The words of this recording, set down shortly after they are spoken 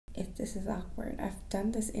this is awkward. I've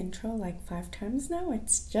done this intro like 5 times now.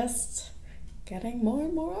 It's just getting more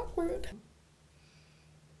and more awkward.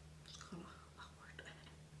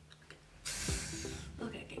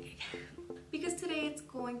 Okay. Because today it's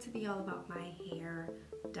going to be all about my hair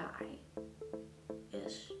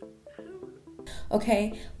dye-ish.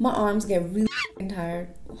 Okay, my arms get really tired.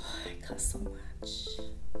 Oh, I cuss so much.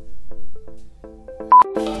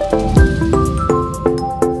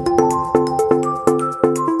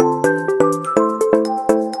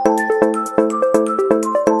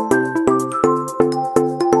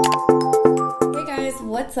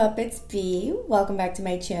 What's up, it's B. Welcome back to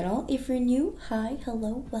my channel. If you're new, hi,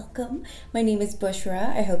 hello, welcome. My name is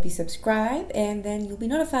Bushra. I hope you subscribe and then you'll be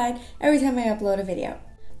notified every time I upload a video.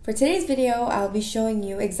 For today's video, I'll be showing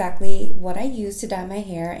you exactly what I use to dye my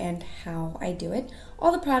hair and how I do it.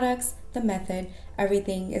 All the products, the method,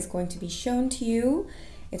 everything is going to be shown to you.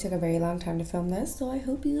 It took a very long time to film this, so I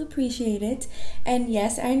hope you appreciate it. And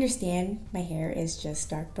yes, I understand my hair is just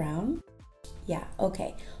dark brown. Yeah,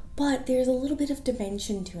 okay. But there's a little bit of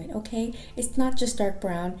dimension to it, okay? It's not just dark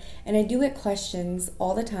brown, and I do get questions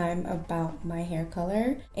all the time about my hair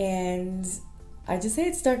color, and I just say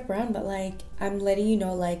it's dark brown, but like I'm letting you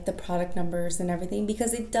know like the product numbers and everything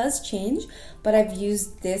because it does change, but I've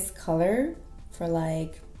used this color for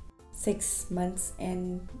like 6 months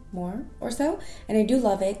and more or so, and I do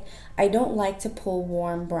love it. I don't like to pull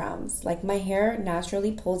warm browns. Like my hair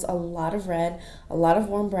naturally pulls a lot of red, a lot of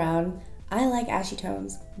warm brown. I like ashy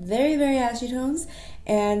tones, very, very ashy tones,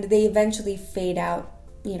 and they eventually fade out,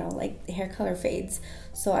 you know, like hair color fades.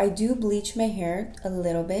 So I do bleach my hair a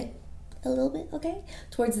little bit, okay,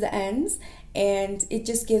 towards the ends, and it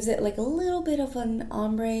just gives it like a little bit of an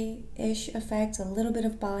ombre-ish effect, a little bit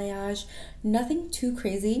of balayage, nothing too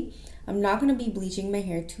crazy. I'm not going to be bleaching my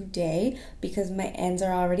hair today because my ends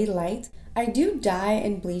are already light. I do dye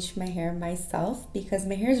and bleach my hair myself because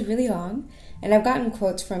my hair is really long, and I've gotten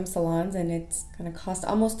quotes from salons and it's going to cost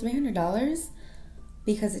almost $300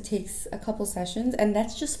 because it takes a couple sessions, and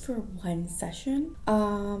that's just for one session.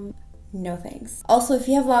 No thanks. Also, if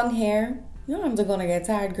you have long hair, your arms are going to get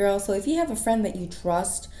tired, girl. So if you have a friend that you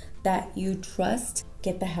trust,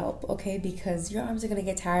 get the help, okay? Because your arms are going to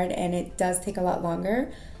get tired and it does take a lot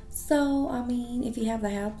longer. So, I mean, if you have the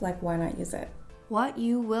help, like, why not use it? What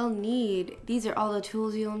you will need. These are all the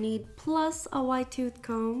tools you'll need, plus a wide tooth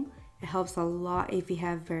comb. It helps a lot if you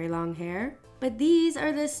have very long hair. But these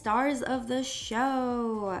are the stars of the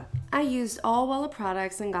show. I used all Wella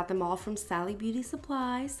products and got them all from Sally Beauty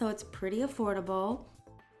Supply, so it's pretty affordable.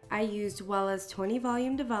 I used Wella's 20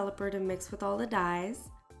 volume developer to mix with all the dyes.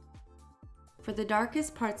 For the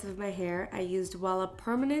darkest parts of my hair, I used Wella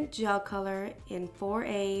Permanent Gel Color in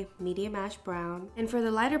 4A Medium Ash Brown. And for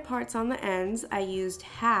the lighter parts on the ends, I used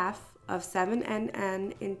half of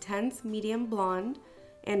 7NN Intense Medium Blonde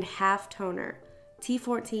and half toner,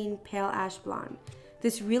 T14 Pale Ash Blonde.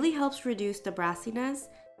 This really helps reduce the brassiness.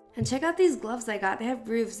 And check out these gloves I got. They have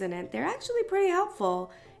grooves in it. They're actually pretty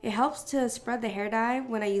helpful. It helps to spread the hair dye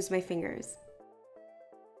when I use my fingers.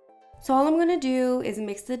 So all I'm going to do is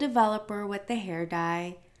mix the developer with the hair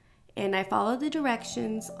dye, and I follow the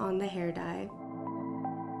directions on the hair dye.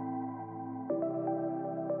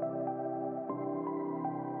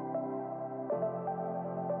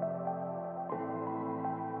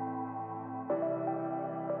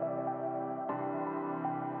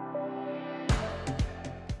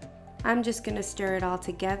 I'm just going to stir it all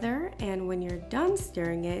together, and when you're done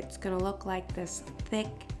stirring it, it's going to look like this thick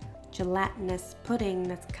gelatinous pudding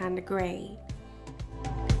that's kind of gray.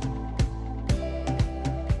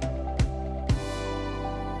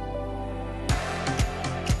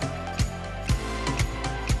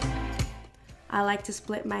 I like to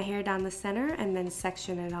split my hair down the center and then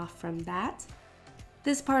section it off from that.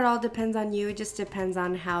 This part all depends on you. It just depends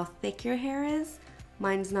on how thick your hair is.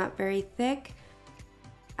 Mine's not very thick.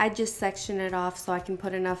 I just section it off so I can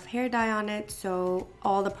put enough hair dye on it so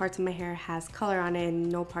all the parts of my hair has color on it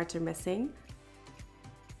and no parts are missing.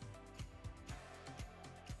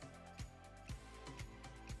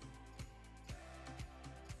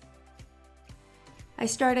 I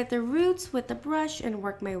start at the roots with the brush and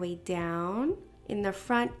work my way down in the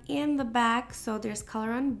front and the back so there's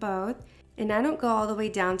color on both. And I don't go all the way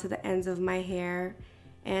down to the ends of my hair.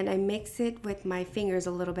 And I mix it with my fingers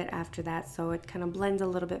a little bit after that so it kind of blends a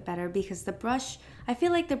little bit better because the brush, I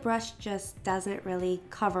feel like the brush just doesn't really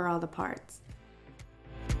cover all the parts.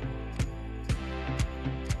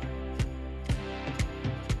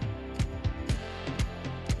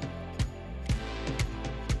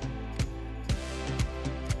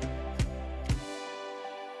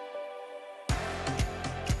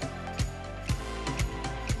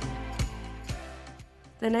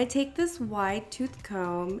 Then I take this wide tooth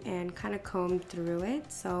comb and kind of comb through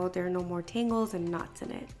it so there are no more tangles and knots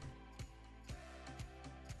in it.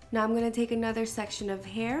 Now I'm going to take another section of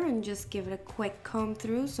hair and just give it a quick comb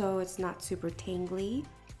through so it's not super tangly,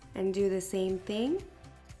 and do the same thing.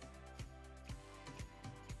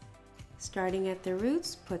 Starting at the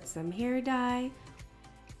roots, put some hair dye.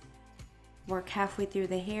 Work halfway through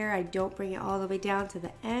the hair. I don't bring it all the way down to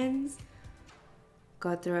the ends.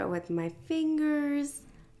 Go through it with my fingers.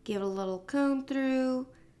 Give it a little comb through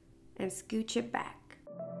and scooch it back.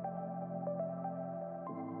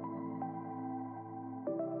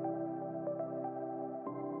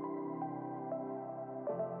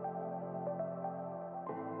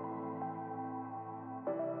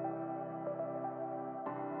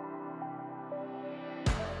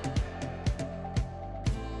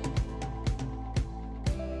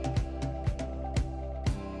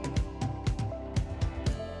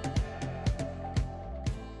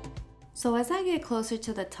 So as I get closer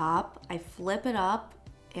to the top, I flip it up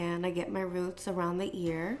and I get my roots around the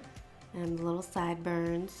ear and the little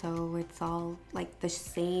sideburns so it's all like the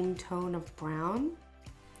same tone of brown.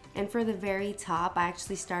 And for the very top, I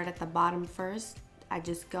actually start at the bottom first. I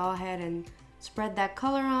just go ahead and spread that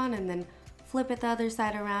color on and then flip it the other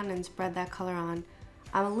side around and spread that color on.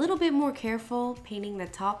 I'm a little bit more careful painting the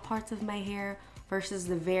top parts of my hair versus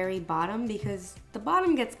the very bottom because the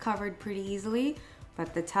bottom gets covered pretty easily.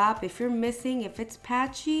 But the top, if you're missing, if it's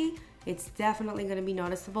patchy, it's definitely going to be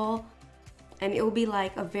noticeable. And it will be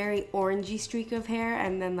like a very orangey streak of hair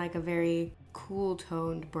and then like a very cool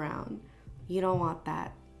toned brown. You don't want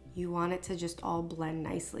that. You want it to just all blend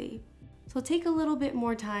nicely. So take a little bit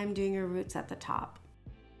more time doing your roots at the top.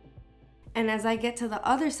 And as I get to the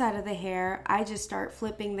other side of the hair, I just start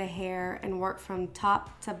flipping the hair and work from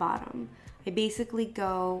top to bottom. I basically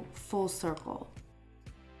go full circle.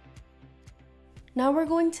 Now we're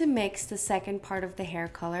going to mix the second part of the hair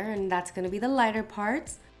color, and that's going to be the lighter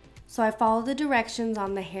parts. So I follow the directions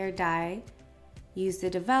on the hair dye, use the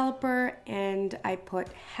developer, and I put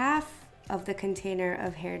half of the container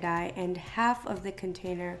of hair dye and half of the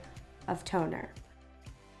container of toner.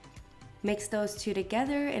 Mix those two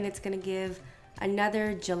together and it's going to give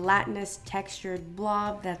another gelatinous textured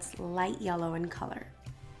blob that's light yellow in color.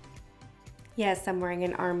 Yes, I'm wearing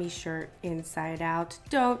an army shirt inside out.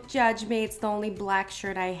 Don't judge me, it's the only black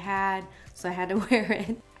shirt I had, so I had to wear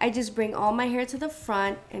it. I just bring all my hair to the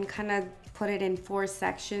front and kind of put it in 4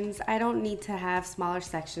 sections. I don't need to have smaller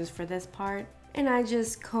sections for this part. And I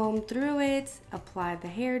just comb through it, apply the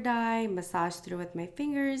hair dye, massage through with my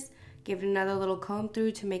fingers, give it another little comb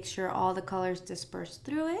through to make sure all the colors disperse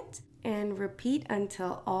through it, and repeat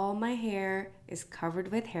until all my hair is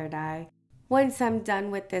covered with hair dye. Once I'm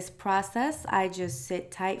done with this process, I just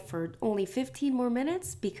sit tight for only 15 more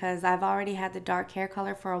minutes because I've already had the dark hair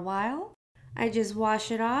color for a while. I just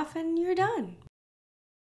wash it off and you're done.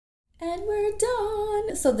 And we're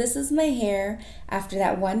done. So this is my hair after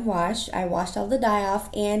that one wash. I washed all the dye off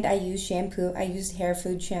and I used shampoo. I used hair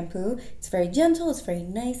food shampoo. It's very gentle, it's very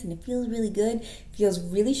nice, and it feels really good. It feels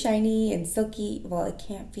really shiny and silky. Well, it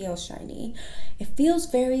can't feel shiny. It feels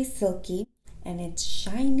very silky. And it's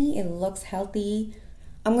shiny, it looks healthy.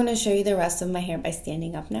 I'm gonna show you the rest of my hair by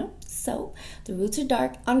standing up now. So the roots are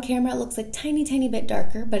dark. On camera it looks like tiny bit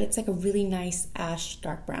darker, but it's like a really nice ash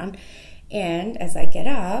dark brown. And as I get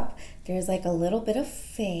up, there's like a little bit of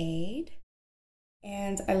fade.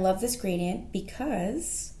 And I love this gradient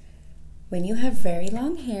because when you have very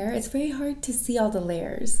long hair, it's very hard to see all the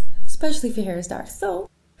layers, especially if your hair is dark. So,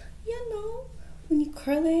 you know, when you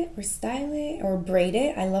curl it or style it or braid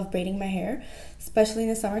it, I love braiding my hair, especially in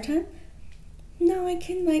the summertime. Now I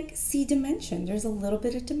can like see dimension. There's a little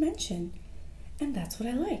bit of dimension, and that's what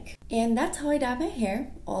I like. And that's how I dye my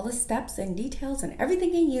hair, all the steps and details and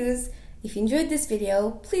everything I use. If you enjoyed this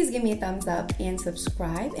video, please give me a thumbs up and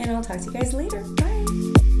subscribe, and I'll talk to you guys later.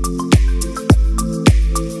 Bye!